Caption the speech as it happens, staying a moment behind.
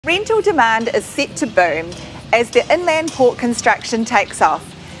Rental demand is set to boom as the inland port construction takes off.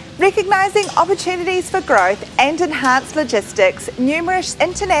 Recognising opportunities for growth and enhanced logistics, numerous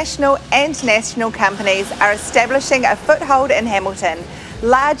international and national companies are establishing a foothold in Hamilton,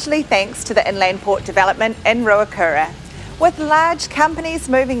 largely thanks to the inland port development in Ruakura. With large companies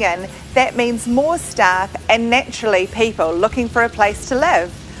moving in, that means more staff and naturally people looking for a place to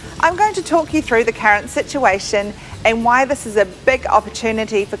live. I'm going to talk you through the current situation and why this is a big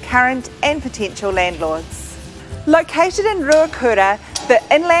opportunity for current and potential landlords. Located in Ruakura, the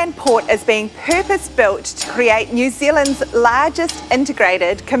inland port is being purpose-built to create New Zealand's largest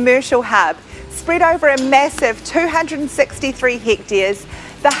integrated commercial hub. Spread over a massive 263 hectares,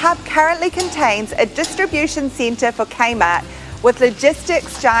 the hub currently contains a distribution centre for Kmart with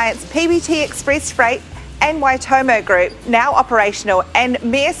logistics giants PBT Express Freight and Waitomo Group now operational, and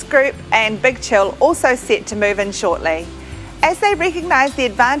Maersk Group and Big Chill also set to move in shortly. As they recognise the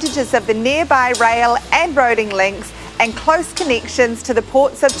advantages of the nearby rail and roading links and close connections to the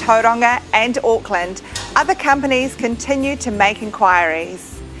ports of Tauranga and Auckland, other companies continue to make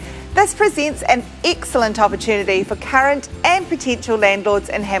inquiries. This presents an excellent opportunity for current and potential landlords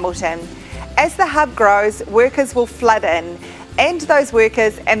in Hamilton. As the hub grows, workers will flood in, and those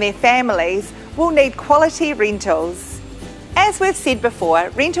workers and their families will need quality rentals. As we've said before,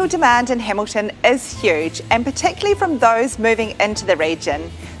 rental demand in Hamilton is huge, and particularly from those moving into the region.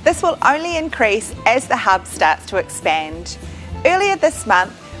 This will only increase as the hub starts to expand. Earlier this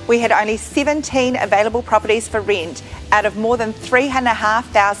month, we had only 17 available properties for rent out of more than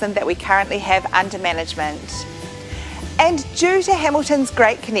 3,500 that we currently have under management. And due to Hamilton's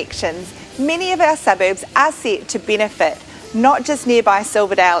great connections, many of our suburbs are set to benefit, not just nearby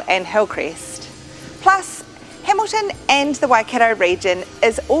Silverdale and Hillcrest. Plus, Hamilton and the Waikato region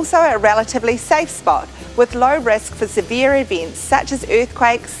is also a relatively safe spot with low risk for severe events such as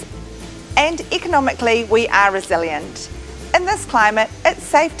earthquakes, and economically we are resilient. In this climate, it's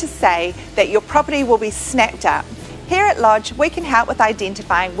safe to say that your property will be snapped up. Here at Lodge, we can help with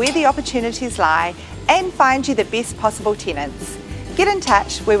identifying where the opportunities lie and find you the best possible tenants. Get in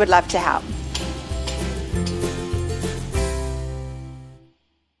touch, we would love to help.